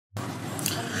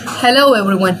Hello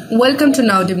everyone, welcome to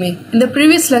Udemy. In the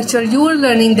previous lecture, you were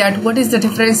learning that what is the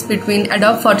difference between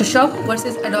Adobe Photoshop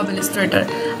versus Adobe Illustrator.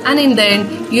 And in the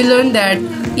end, you learned that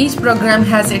each program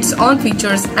has its own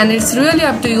features and it's really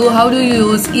up to you how do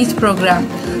you use each program.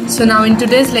 So now in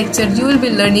today's lecture, you will be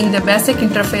learning the basic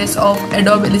interface of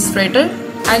Adobe Illustrator.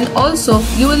 And also,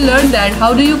 you will learn that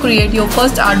how do you create your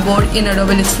first artboard in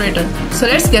Adobe Illustrator. So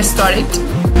let's get started.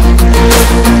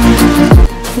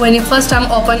 When you first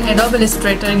time open Adobe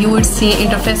Illustrator, you would see an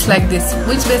interface like this,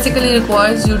 which basically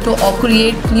requires you to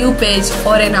create new page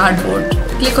or an artboard.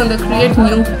 Click on the create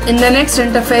new. In the next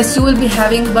interface, you will be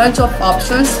having bunch of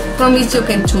options from which you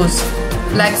can choose,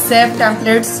 like save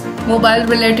templates, mobile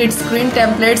related screen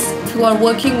templates. If you are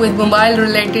working with mobile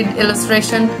related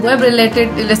illustration, web related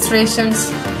illustrations,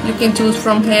 you can choose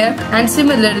from here. And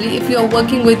similarly, if you are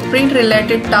working with print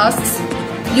related tasks,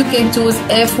 you can choose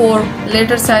A4,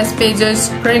 letter size pages,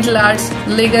 print large,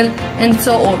 legal, and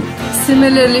so on.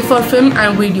 Similarly for film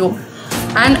and video,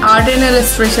 and art and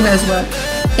illustration as well.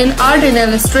 In art and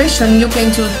illustration, you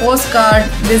can choose postcard,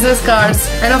 business cards,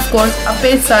 and of course a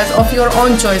page size of your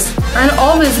own choice. And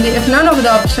obviously, if none of the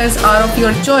options are of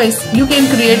your choice, you can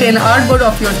create an artboard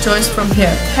of your choice from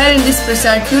here. Here in this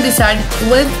preset, you decide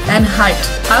width and height.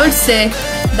 I would say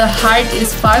the height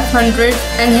is 500,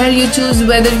 and here you choose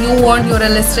whether you want your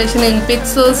illustration in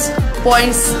pixels,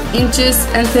 points, inches,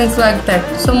 and things like that.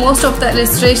 So most of the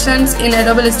illustrations in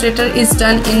Adobe Illustrator is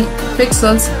done in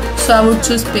pixels, so I would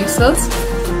choose pixels.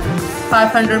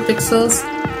 500 pixels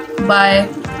by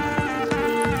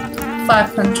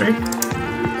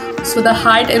 500. So the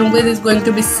height and width is going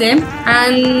to be same,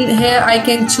 and here I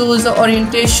can choose the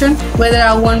orientation, whether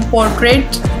I want portrait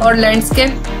or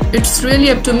landscape. It's really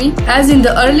up to me. As in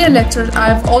the earlier lecture, I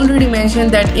have already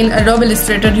mentioned that in Adobe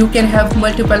Illustrator you can have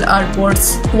multiple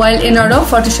artboards, while in Adobe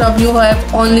Photoshop you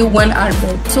have only one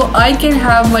artboard. So I can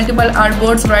have multiple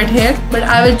artboards right here, but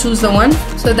I will choose the one.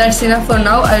 So that's enough for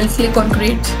now. I will click on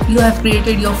create. You have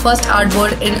created your first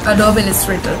artboard in Adobe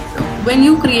Illustrator. When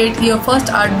you create your first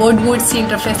artboard, you would see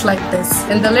interface like this.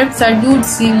 In the left side, you would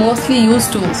see mostly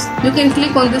used tools. You can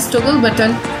click on this toggle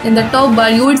button. In the top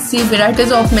bar, you would see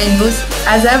varieties of menus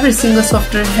as every single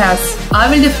software has. I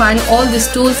will define all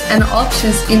these tools and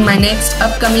options in my next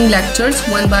upcoming lectures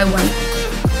one by one.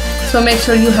 So make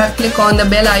sure you have click on the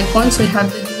bell icon so you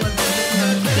have the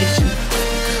notification.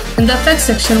 In the effects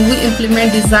section, we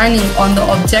implement designing on the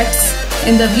objects.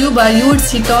 In the view bar, you would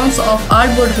see tons of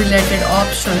artboard related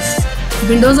options.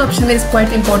 Windows option is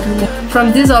quite important.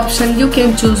 From this option, you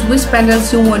can choose which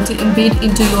panels you want to embed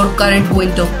into your current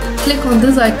window. Click on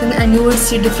this icon and you would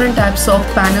see different types of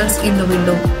panels in the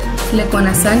window. Click on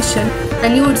Essential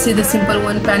and you would see the simple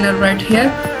one panel right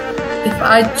here. If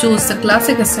I choose the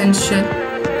Classic Essential,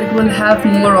 it will have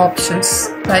more options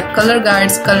like color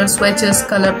guides, color swatches,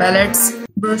 color palettes,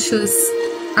 brushes,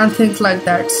 and things like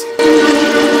that.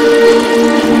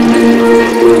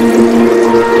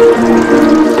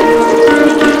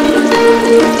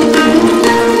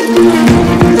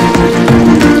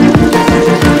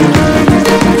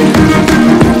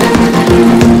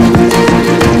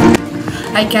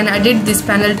 I can edit this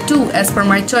panel too as per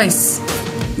my choice.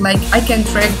 Like I can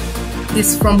drag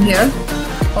this from here,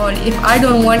 or if I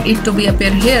don't want it to be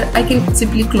appear here, I can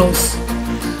simply close.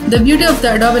 The beauty of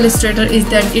the Adobe Illustrator is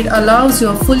that it allows you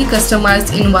a fully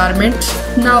customized environment.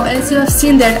 Now as you have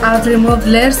seen that I have removed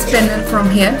layers panel from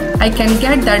here, I can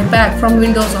get that back from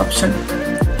Windows option.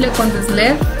 Click on this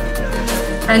layer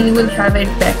and you will have it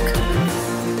back.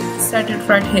 Set it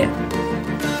right here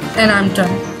and I'm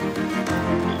done.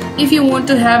 If you want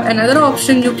to have another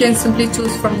option, you can simply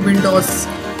choose from Windows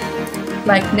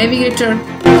like Navigator.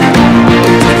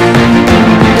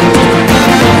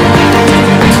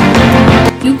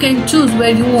 You can choose where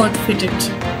you want to fit it.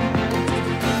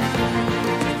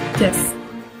 Yes.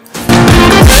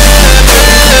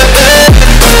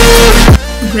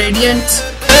 Gradient.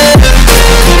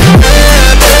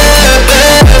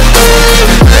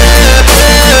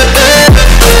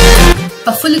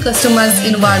 A fully customized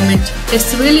environment.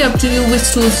 It's really up to you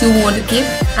which tools you want to keep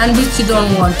and which you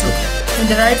don't want to. In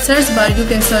the right search bar, you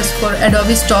can search for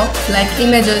Adobe stock like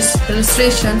images,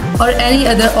 illustration, or any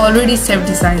other already saved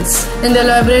designs. In the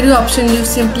library option, you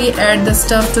simply add the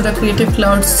stuff to the Creative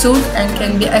Cloud suite and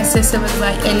can be accessible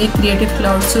by any Creative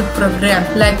Cloud suite program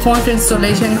like font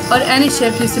installation or any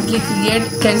shape you simply create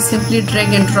can simply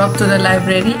drag and drop to the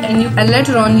library, and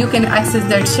later on you can access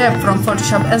that shape from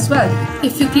Photoshop as well.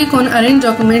 If you click on arrange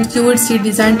documents, you would see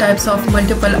design types of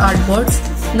multiple artboards.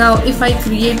 Now if I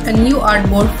create a new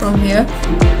artboard from here,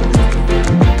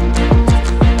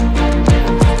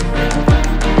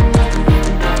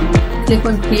 click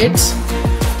on create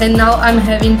and now I'm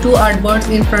having two artboards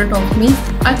in front of me.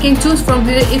 I can choose from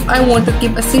here if I want to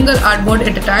keep a single artboard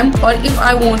at a time, or if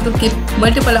I want to keep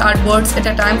multiple artboards at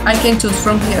a time, I can choose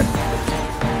from here.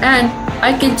 And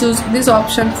I can choose this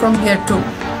option from here too.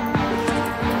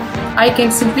 I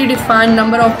can simply define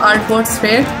number of artboards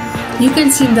here. You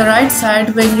can see in the right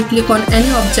side, when you click on any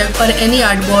object or any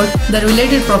artboard, the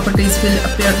related properties will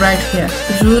appear right here.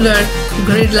 Ruler,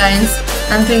 grid lines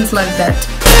and things like that.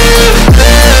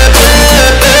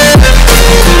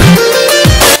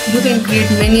 You can create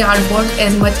many artboards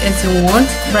as much as you want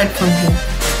right from here.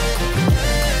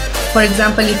 For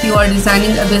example, if you are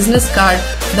designing a business card,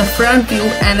 the front view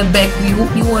and the back view,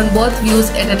 you want both views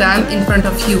at a time in front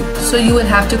of you. So you will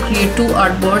have to create two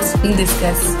artboards in this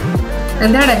case.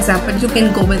 In that example, you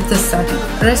can go with this setting.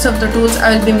 Rest of the tools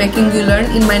I will be making you learn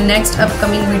in my next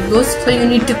upcoming videos, so you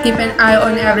need to keep an eye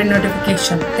on every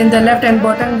notification. In the left hand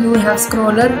bottom, you have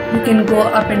scroller. You can go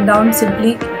up and down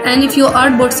simply. And if your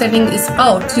artboard setting is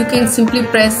out, you can simply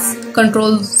press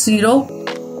Ctrl+0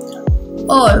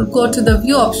 or go to the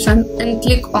view option and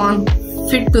click on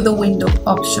fit to the window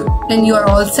option, and you are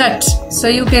all set. So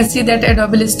you can see that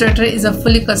Adobe Illustrator is a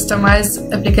fully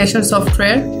customized application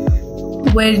software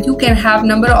where you can have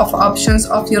number of options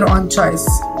of your own choice.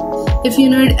 If you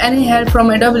need any help from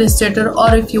Adobe Illustrator,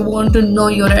 or if you want to know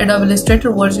your Adobe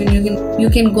Illustrator version, you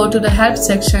can go to the help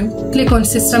section, click on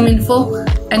system info,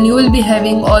 and you will be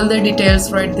having all the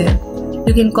details right there.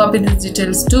 You can copy these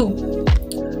details too.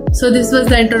 So this was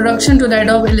the introduction to the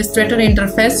Adobe Illustrator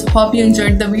interface. Hope you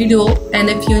enjoyed the video, and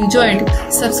if you enjoyed,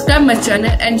 subscribe my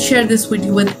channel and share this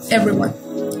video with everyone.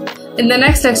 In the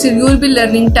next lecture, you will be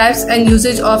learning types and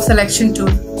usage of selection tool.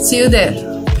 See you there.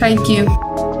 Thank you.